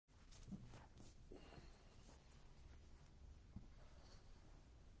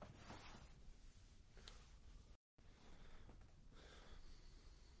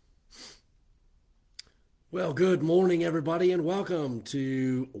Well, good morning, everybody, and welcome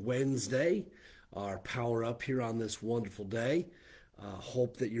to Wednesday, our power up here on this wonderful day.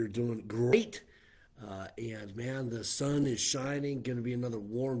 Hope that you're doing great. And man, the sun is shining, going to be another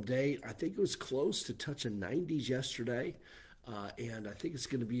warm day. I think it was close to touching 90s yesterday. And I think it's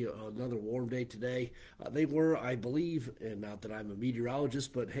going to be another warm day today. They were, I believe, and not that I'm a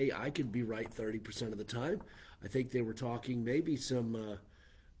meteorologist, but hey, I could be right 30% of the time. I think they were talking maybe some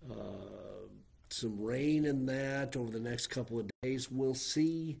rain in that over the next couple of days. We'll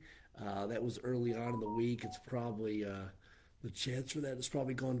see. That was early on in the week. It's probably the chance for that has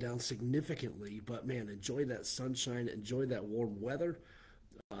probably gone down significantly. But man, enjoy that sunshine, enjoy that warm weather.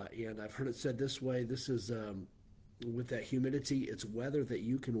 And I've heard it said this way: this is with that humidity, it's weather that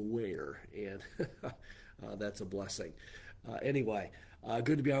you can wear, and that's a blessing. Anyway,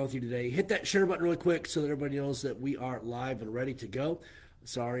 good to be on with you today. Hit that share button really quick so that everybody knows that we are live and ready to go.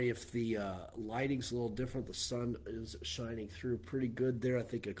 Sorry if the lighting's a little different. The sun is shining through pretty good there. I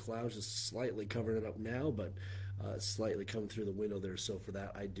think a cloud is slightly covering it up now, but slightly coming through the window there. So for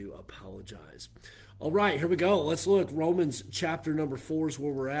that, I do apologize. All right, here we go. Let's look. Romans chapter number 4 is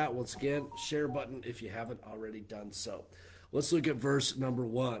where we're at. Once again, share button if you haven't already done so. Let's look at verse number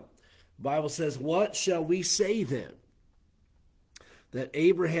 1. The Bible says, "What shall we say then? That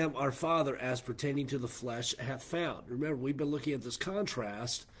Abraham our father, as pertaining to the flesh, hath found." Remember, we've been looking at this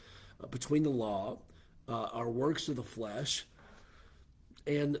contrast between the law, our works of the flesh,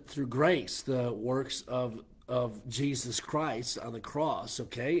 and through grace, the works of Jesus Christ on the cross,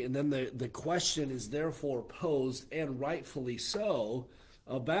 okay? And then the question is therefore posed, and rightfully so,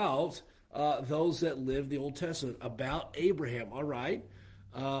 about those that live the Old Testament, about Abraham, all right?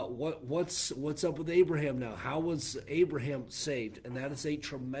 What's up with Abraham now? How was Abraham saved? And that is a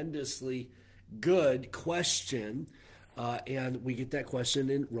tremendously good question. And we get that question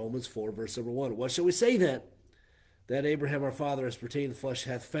in Romans 4, verse number 1. "What shall we say then? That Abraham our father, as pertaining to the flesh,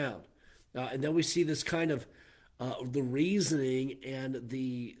 hath found." And then we see this kind of the reasoning and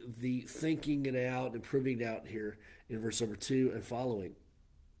the thinking it out and proving it out here in verse number 2 and following.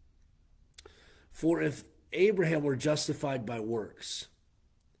 "For if Abraham were justified by works,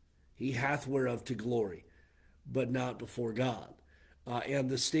 he hath whereof to glory, but not before God."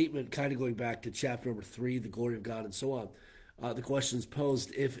 And the statement kind of going back to chapter number 3, the glory of God and so on. The question is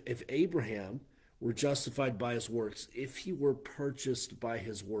posed, if Abraham were justified by his works, if he were purchased by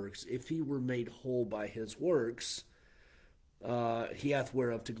his works, if he were made whole by his works, he hath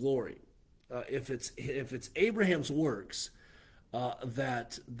whereof to glory. If it's Abraham's works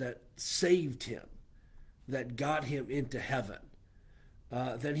that saved him, that got him into heaven,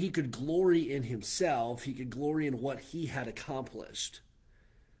 then he could glory in himself. He could glory in what he had accomplished.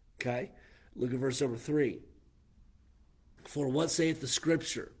 Okay? Look at verse number 3. "For what saith the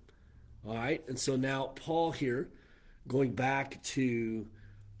Scripture?" All right? And so now Paul here, going back to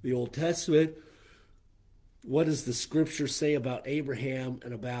the Old Testament, what does the Scripture say about Abraham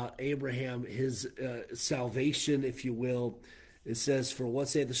and about Abraham, his salvation, if you will? It says, "For what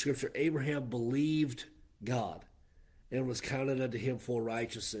saith the Scripture? Abraham believed God, and was counted unto him for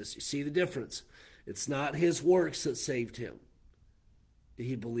righteousness." You see the difference. It's not his works that saved him.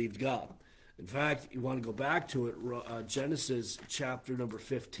 He believed God. In fact, you want to go back to it, Genesis chapter number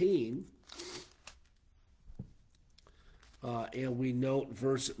 15, and we note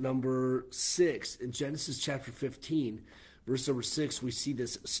verse number 6. In Genesis chapter 15, verse number 6, we see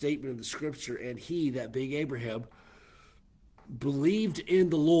this statement of the Scripture, "And he," that being Abraham, "believed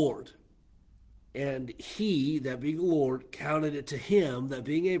in the Lord, and he," that being the Lord, "counted it to him," that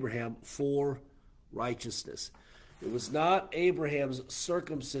being Abraham, "for righteousness." It was not Abraham's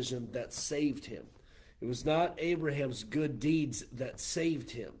circumcision that saved him. It was not Abraham's good deeds that saved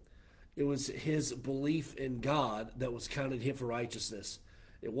him. It was his belief in God that was counted him for righteousness.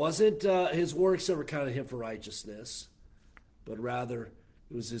 It wasn't his works that were counted him for righteousness, but rather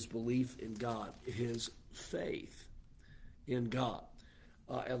it was his belief in God, his faith in God.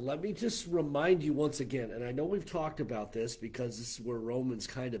 And let me just remind you once again, and I know we've talked about this because this is where Romans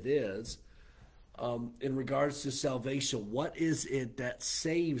kind of is, in regards to salvation. What is it that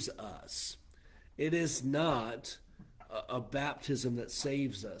saves us? It is not a baptism that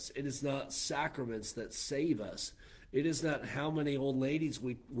saves us. It is not sacraments that save us. It is not how many old ladies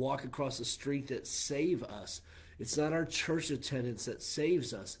we walk across the street that save us. It's not our church attendance that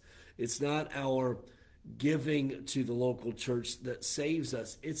saves us. It's not our giving to the local church that saves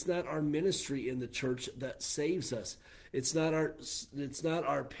us. It's not our ministry in the church that saves us. It's not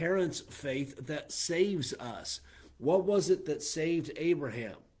our parents' faith that saves us. What was it that saved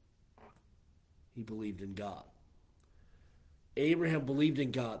Abraham? He believed in God. Abraham believed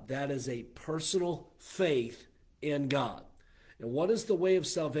in God. That is a personal faith in God. And what is the way of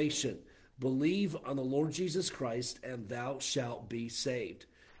salvation? Believe on the Lord Jesus Christ, and thou shalt be saved.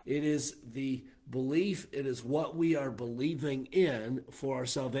 It is the belief, it is what we are believing in for our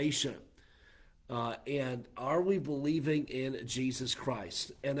salvation. And are we believing in Jesus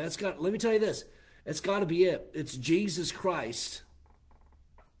Christ? And let me tell you this, it's got to be it. It's Jesus Christ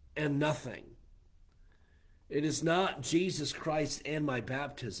and nothing. It is not Jesus Christ and my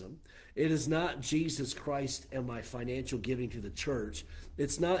baptism. It is not Jesus Christ and my financial giving to the church.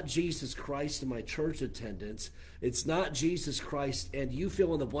 It's not Jesus Christ and my church attendance. It's not Jesus Christ and you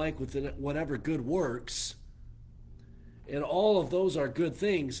fill in the blank with whatever good works. And all of those are good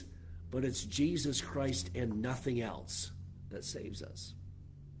things, but it's Jesus Christ and nothing else that saves us.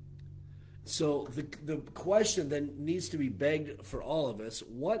 So the question then needs to be begged for all of us.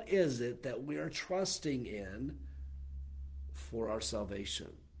 What is it that we are trusting in for our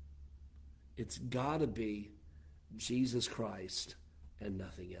salvation? It's got to be Jesus Christ and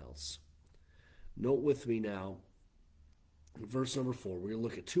nothing else. Note with me now, verse number 4. We're going to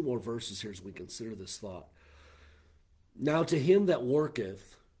look at two more verses here as we consider this thought. Now to him that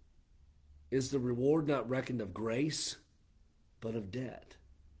worketh is the reward not reckoned of grace, but of debt.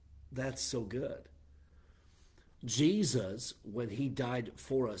 That's so good. Jesus, when he died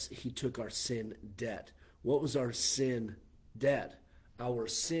for us, he took our sin debt. What was our sin debt? Our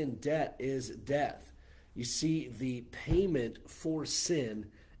sin debt is death. You see, the payment for sin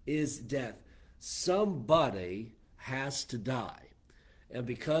is death. Somebody has to die. And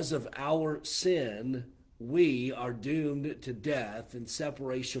because of our sin, we are doomed to death and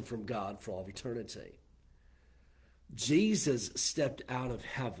separation from God for all of eternity. Jesus stepped out of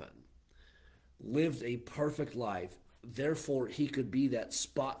heaven, lived a perfect life. Therefore, he could be that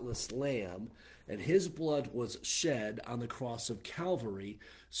spotless lamb, and his blood was shed on the cross of Calvary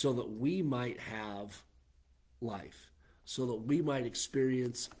so that we might have life, so that we might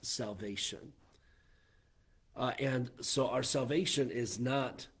experience salvation. And so our salvation is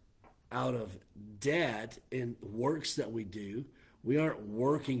not out of debt in works that we do. We aren't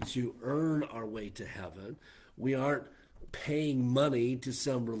working to earn our way to heaven. We aren't paying money to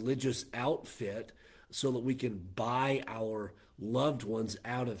some religious outfit so that we can buy our loved ones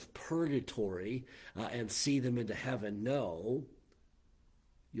out of purgatory and see them into heaven. No.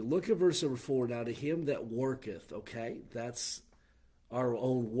 You look at verse number 4. Now to him that worketh, okay, that's our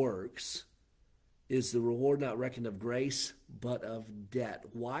own works, is the reward not reckoned of grace, but of debt.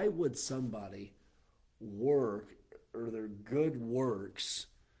 Why would somebody work or their good works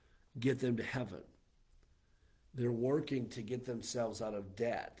get them to heaven? They're working to get themselves out of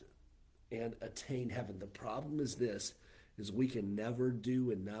debt and attain heaven. The problem is this, is we can never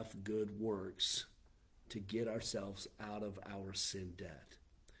do enough good works to get ourselves out of our sin debt.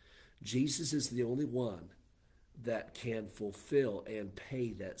 Jesus is the only one that can fulfill and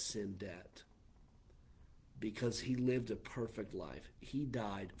pay that sin debt because he lived a perfect life. He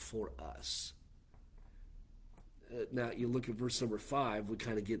died for us. Now, you look at verse number 5, we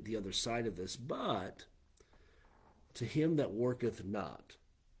kind of get the other side of this. But to him that worketh not,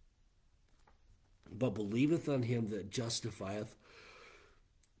 but believeth on him that justifieth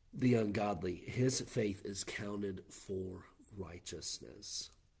the ungodly, his faith is counted for righteousness.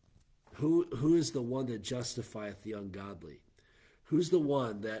 Who is the one that justifieth the ungodly? Who's the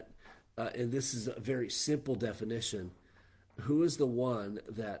one that, and this is a very simple definition, who is the one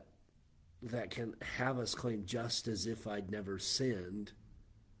that can have us claim just as if I'd never sinned?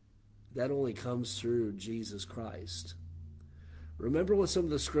 That only comes through Jesus Christ. Remember what some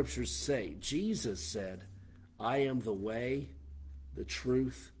of the scriptures say. Jesus said, I am the way, the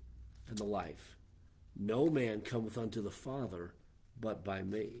truth, and the life. No man cometh unto the Father but by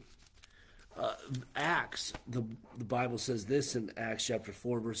me. Acts, the Bible says this in Acts chapter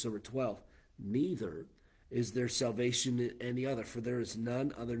 4, verse number 12. Neither is there salvation in any other, for there is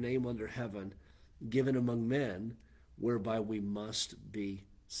none other name under heaven given among men whereby we must be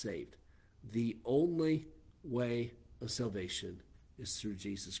saved. The only way of salvation is through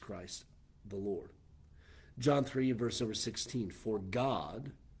Jesus Christ, the Lord. John 3, verse number 16. For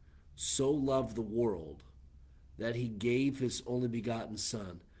God so loved the world that he gave his only begotten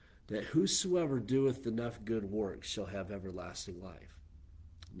Son, that whosoever doeth enough good works shall have everlasting life.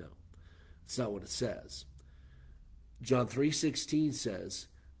 No, that's not what it says. John 3:16 says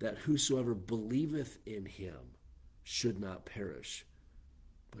that whosoever believeth in him should not perish,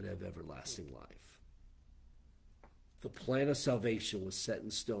 but have everlasting life. The plan of salvation was set in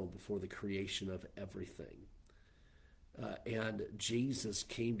stone before the creation of everything. And Jesus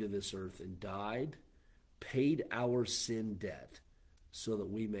came to this earth and died paid our sin debt so that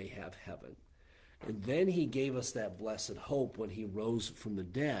we may have heaven. And then he gave us that blessed hope when he rose from the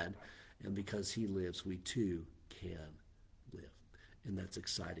dead. And because he lives, we too can live. And that's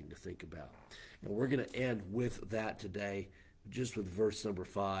exciting to think about. And we're going to end with that today, just with verse number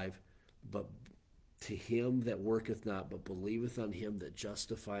 5. But to him that worketh not, but believeth on him that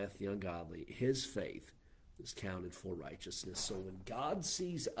justifieth the ungodly, his faith is counted for righteousness. So when God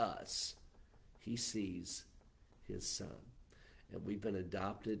sees us, he sees his Son. And we've been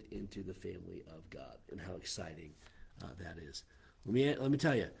adopted into the family of God. And how exciting that is. Let me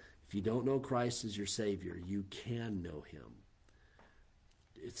tell you, if you don't know Christ as your Savior, you can know him.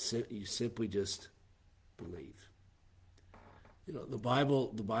 You simply just believe. You know, the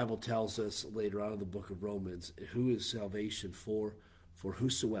Bible tells us later on in the book of Romans, who is salvation for? For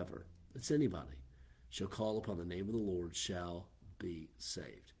whosoever, that's anybody, shall call upon the name of the Lord shall be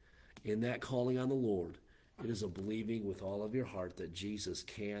saved. In that calling on the Lord, it is a believing with all of your heart that Jesus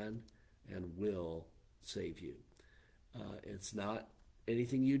can and will save you. It's not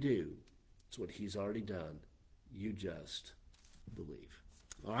anything you do. It's what he's already done. You just believe.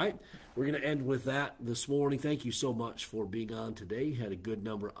 All right, we're going to end with that this morning. Thank you so much for being on today. You had a good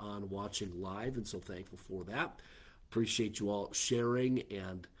number on watching live, and so thankful for that. Appreciate you all sharing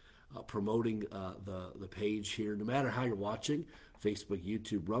and promoting the page here, no matter how you're watching, Facebook,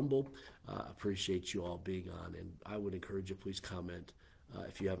 YouTube, Rumble. Appreciate you all being on, and I would encourage you, please comment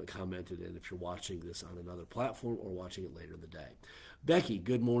if you haven't commented, and if you're watching this on another platform or watching it later in the day. Becky,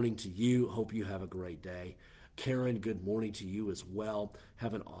 good morning to you. Hope you have a great day. Karen, good morning to you as well.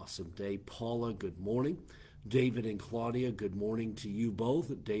 Have an awesome day. Paula, good morning. David and Claudia, good morning to you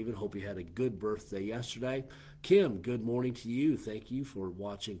both. David, hope you had a good birthday yesterday. Kim, good morning to you. Thank you for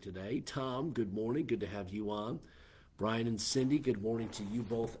watching today. Tom, good morning. Good to have you on. Brian and Cindy, good morning to you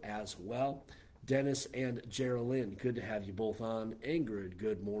both as well. Dennis and Geraldine, good to have you both on. Ingrid,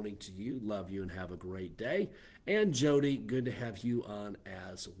 good morning to you. Love you and have a great day. And Jody, good to have you on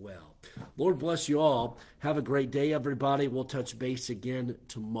as well. Lord bless you all. Have a great day, everybody. We'll touch base again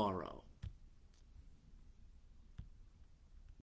tomorrow.